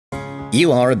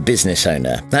You are a business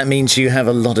owner. That means you have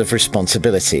a lot of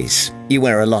responsibilities. You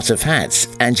wear a lot of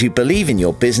hats and you believe in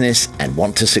your business and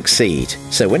want to succeed.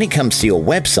 So when it comes to your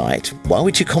website, why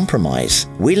would you compromise?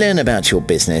 We learn about your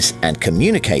business and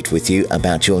communicate with you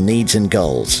about your needs and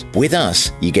goals. With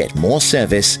us, you get more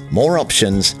service, more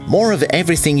options, more of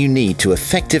everything you need to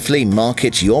effectively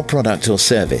market your product or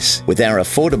service. With our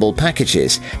affordable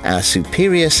packages, our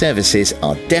superior services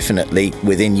are definitely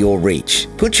within your reach.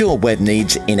 Put your web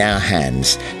needs in our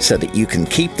hands so that you can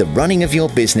keep the running of your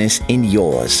business in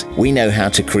yours. We know how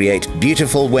to create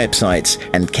beautiful websites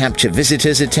and capture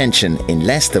visitors' attention in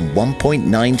less than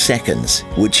 1.9 seconds.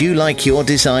 Would you like your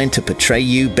design to portray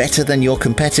you better than your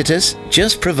competitors?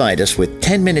 Just provide us with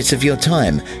 10 minutes of your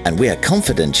time and we are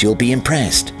confident you'll be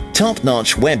impressed.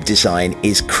 Top-notch web design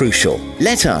is crucial.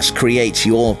 Let us create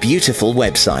your beautiful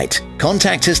website.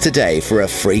 Contact us today for a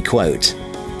free quote.